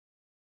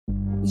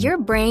Your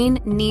brain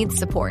needs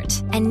support,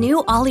 and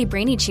new Ollie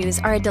Brainy Chews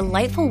are a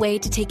delightful way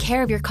to take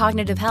care of your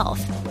cognitive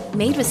health.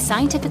 Made with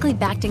scientifically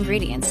backed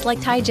ingredients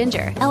like Thai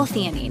ginger,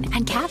 L-theanine,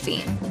 and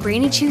caffeine,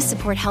 Brainy Chews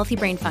support healthy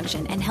brain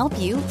function and help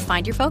you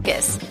find your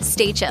focus,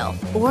 stay chill,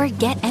 or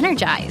get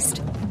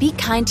energized. Be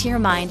kind to your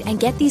mind and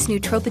get these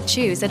nootropic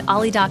chews at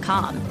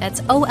ollie.com.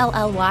 That's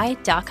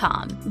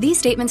OLLY.com. These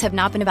statements have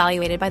not been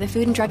evaluated by the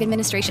Food and Drug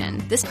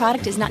Administration. This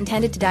product is not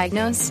intended to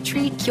diagnose,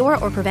 treat, cure,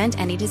 or prevent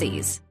any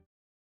disease.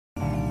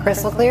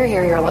 Crystal Clear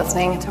here. You're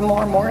listening to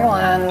More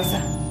Morgellons.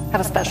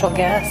 Have a special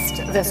guest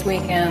this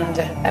weekend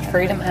at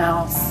Freedom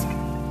House.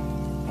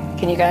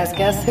 Can you guys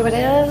guess who it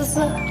is?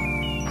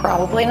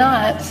 Probably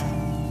not.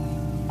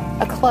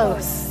 A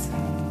close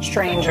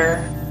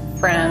stranger,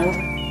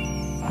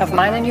 friend of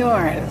mine and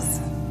yours,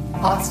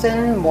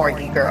 Austin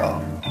Morgie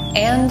Girl,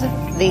 and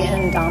the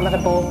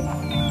indomitable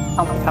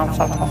on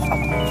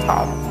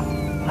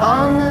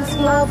this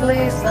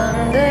lovely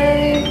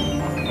Sunday,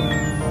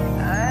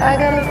 I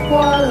got a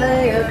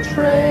foie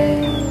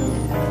tray.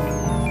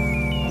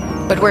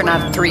 But we're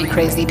not three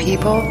crazy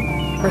people.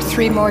 We're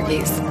three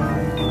Morgies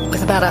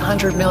with about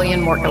 100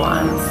 million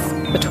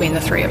Morgellons between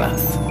the three of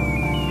us.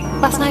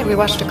 Last night we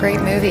watched a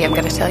great movie. I'm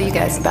going to tell you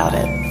guys about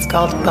it. It's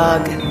called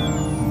Bug.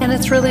 And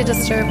it's really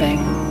disturbing,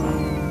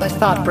 but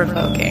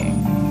thought-provoking.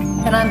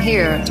 And I'm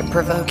here to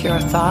provoke your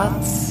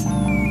thoughts,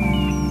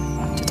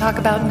 to talk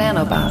about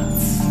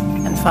nanobots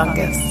and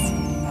fungus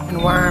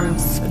and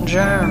worms and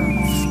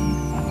germs.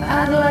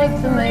 I'd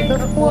like to make a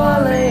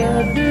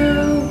foie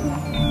do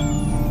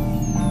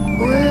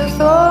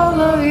with all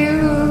of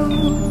you.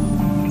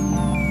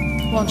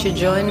 Won't you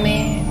join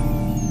me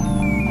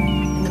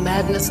in the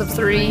madness of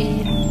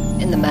three,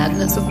 in the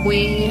madness of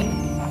we?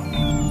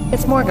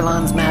 It's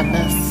Morgellons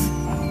madness.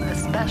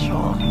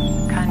 Special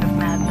kind of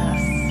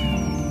madness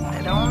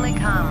that only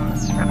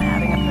comes from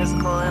having a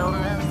physical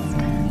illness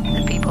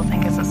that people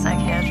think is a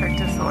psychiatric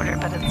disorder,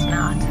 but it's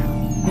not.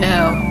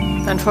 No,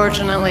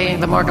 unfortunately,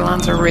 the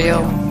Morgellons are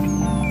real.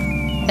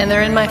 And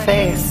they're in my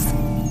face.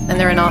 And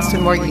they're in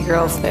Austin Morgie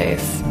Girl's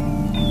face.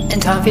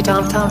 And Tomfy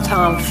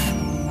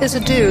Tomf is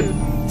a dude.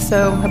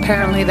 So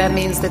apparently that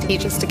means that he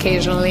just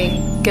occasionally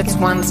gets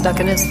one stuck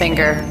in his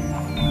finger.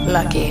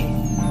 Lucky.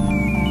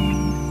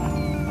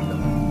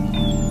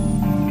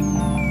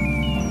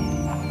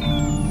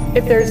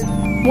 If there's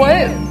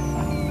what?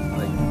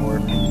 Like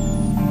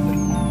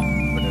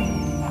morphine, whatever.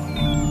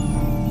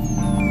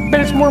 But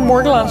it's more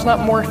Morgellons, not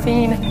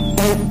morphine.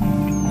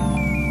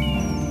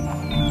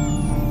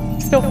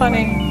 Still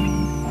funny.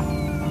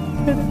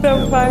 It's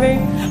so funny.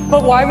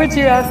 But why would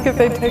you ask if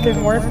they've taken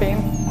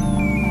morphine?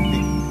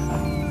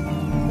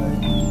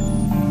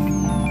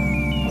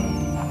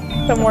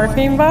 The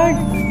morphine bug?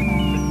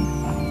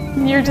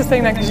 You're just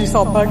saying that because you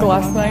saw a bug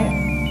last night.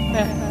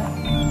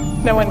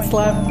 No one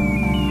slept.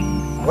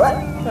 What?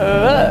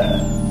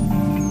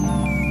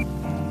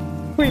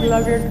 We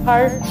love your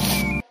car.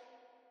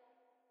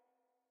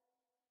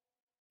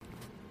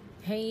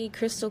 Hey,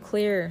 Crystal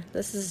Clear.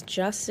 This is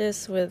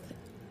Justice with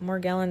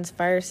Morgellons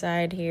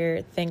Fireside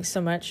here. Thanks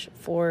so much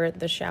for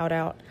the shout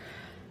out.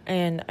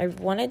 And I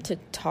wanted to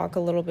talk a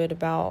little bit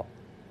about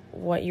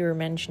what you were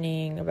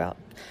mentioning about,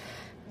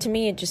 to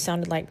me, it just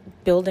sounded like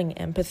building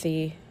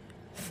empathy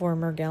for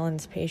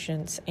Morgellons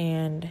patients.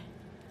 And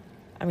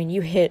I mean,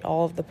 you hit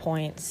all of the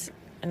points.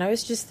 And I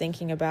was just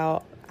thinking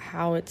about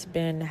how it's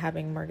been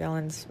having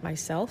Morgellons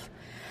myself.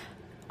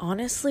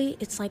 Honestly,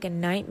 it's like a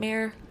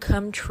nightmare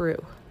come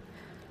true.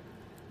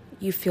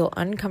 You feel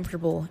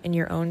uncomfortable in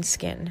your own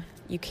skin.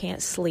 You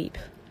can't sleep.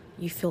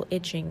 You feel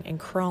itching and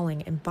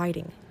crawling and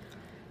biting.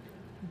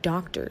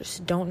 Doctors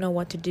don't know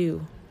what to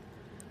do.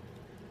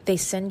 They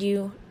send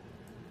you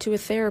to a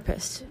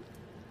therapist.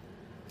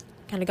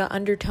 Kind of got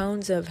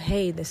undertones of,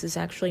 hey, this is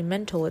actually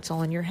mental. It's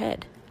all in your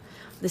head.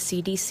 The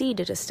CDC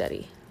did a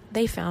study.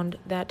 They found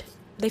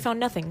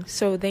nothing,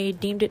 so they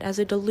deemed it as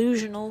a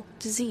delusional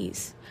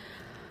disease.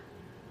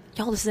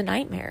 Y'all, this is a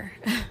nightmare.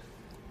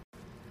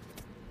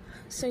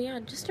 So yeah,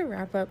 just to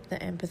wrap up the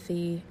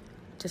empathy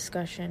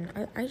discussion,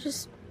 I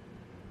just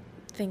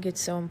think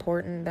it's so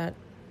important that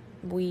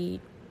we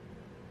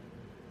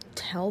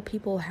tell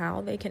people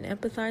how they can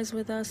empathize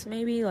with us.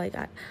 Maybe, like,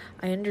 I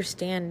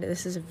understand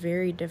this is a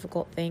very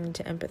difficult thing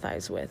to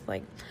empathize with.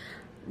 Like,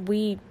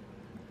 we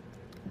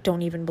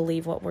don't even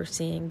believe what we're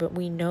seeing, but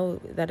we know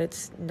that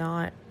it's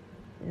not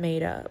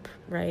made up,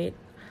 right?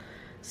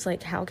 It's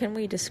like, how can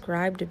we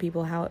describe to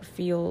people how it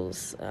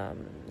feels?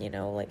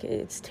 Like,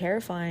 it's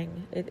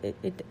terrifying.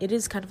 It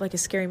is kind of like a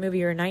scary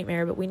movie or a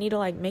nightmare, but we need to,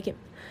 like, make it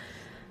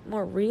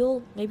more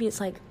real. Maybe it's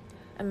like,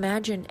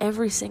 imagine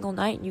every single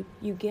night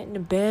you get into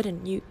bed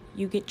and you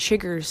get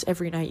chiggers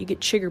every night. You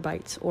get chigger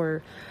bites.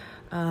 Or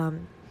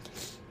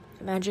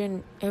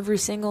imagine every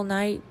single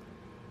night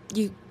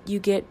you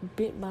get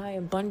bit by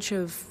a bunch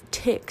of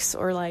ticks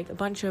or like a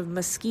bunch of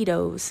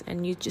mosquitoes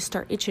and you just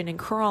start itching and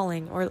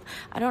crawling, or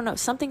I don't know,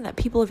 something that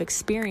people have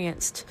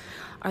experienced.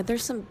 Are there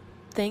some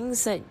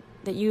things that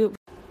you...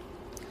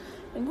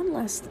 And one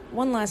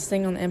last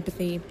thing on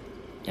empathy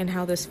and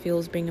how this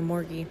feels being a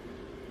Morgie.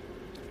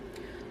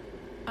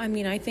 I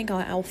mean, I think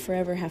I'll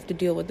forever have to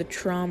deal with the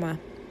trauma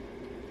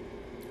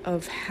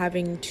of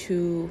having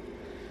to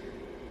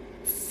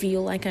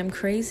feel like I'm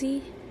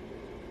crazy,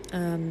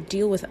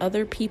 deal with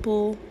other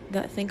people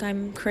that think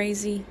I'm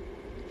crazy,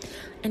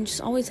 and just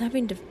always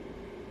having to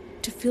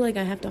feel like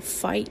I have to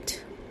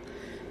fight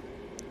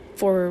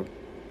for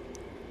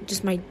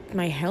just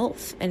my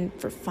health, and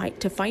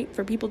to fight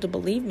for people to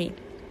believe me,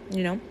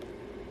 you know?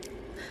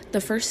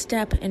 The first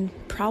step in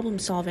problem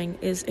solving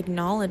is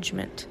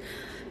acknowledgement,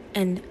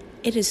 and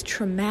it is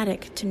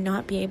traumatic to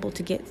not be able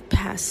to get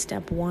past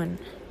step 1.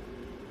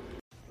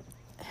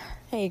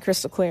 Hey,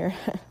 Crystal Clear.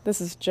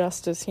 This is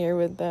Justice here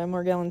with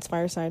Morgellons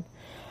Fireside.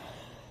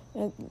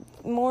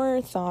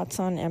 More thoughts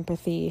on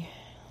empathy.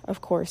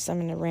 Of course, I'm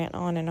going to rant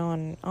on and on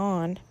and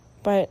on,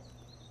 but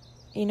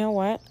you know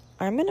what?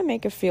 I'm going to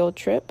make a field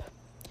trip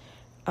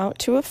out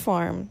to a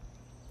farm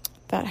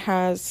that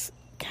has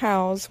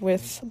cows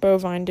with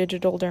bovine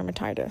digital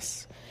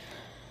dermatitis.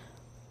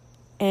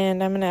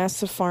 And I'm going to ask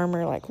the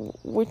farmer, like,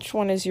 which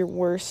one is the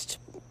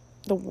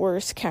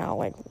worst cow,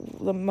 like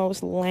the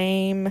most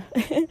lame.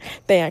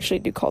 They actually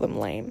do call them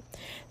lame.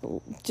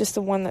 Just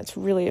the one that's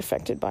really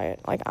affected by it.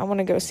 Like, I want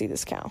to go see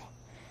this cow.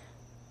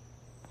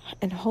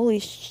 And holy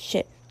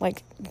shit,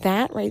 like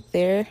that right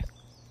there,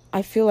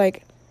 I feel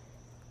like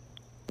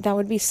that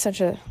would be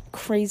such a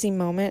crazy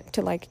moment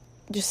to like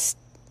just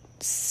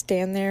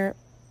sit there,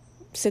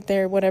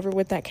 whatever,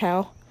 with that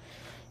cow.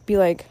 Be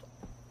like,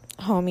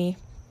 homie,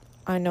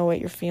 I know what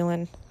you're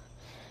feeling.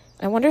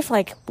 I wonder if,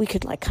 like, we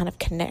could, like, kind of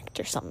connect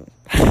or something.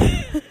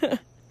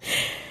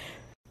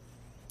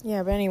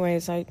 Yeah, but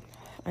anyways, I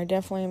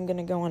definitely am going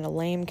to go on a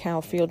lame cow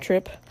field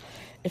trip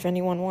if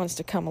anyone wants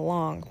to come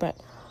along. But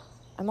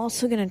I'm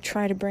also going to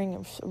try to bring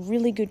a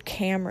really good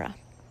camera,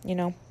 you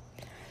know,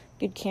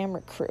 good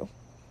camera crew,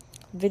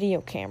 video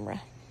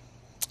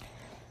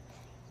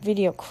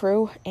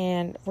crew,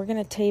 and we're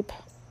going to tape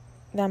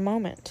that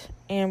moment.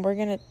 And we're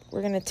going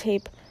to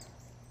tape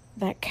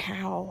that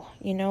cow,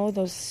 you know,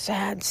 those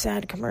sad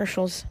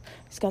commercials.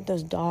 It's got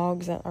those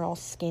dogs that are all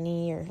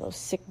skinny, or those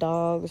sick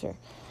dogs, or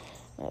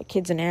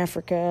kids in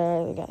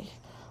Africa. They got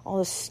all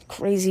this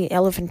crazy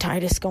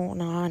elephantitis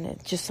going on,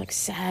 and just like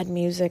sad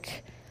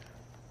music.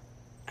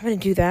 I'm going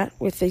to do that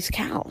with these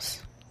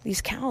cows.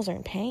 These cows are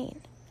in pain.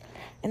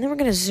 And then we're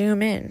going to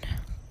zoom in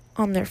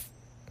on their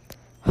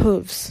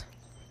hooves.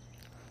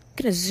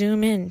 I'm going to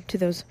zoom in to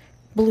those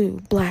blue,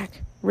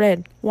 black,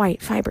 red,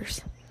 white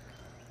fibers.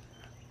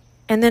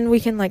 And then we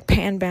can, like,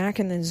 pan back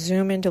and then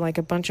zoom into, like,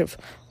 a bunch of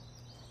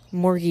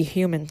morgy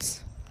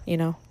humans, you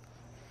know?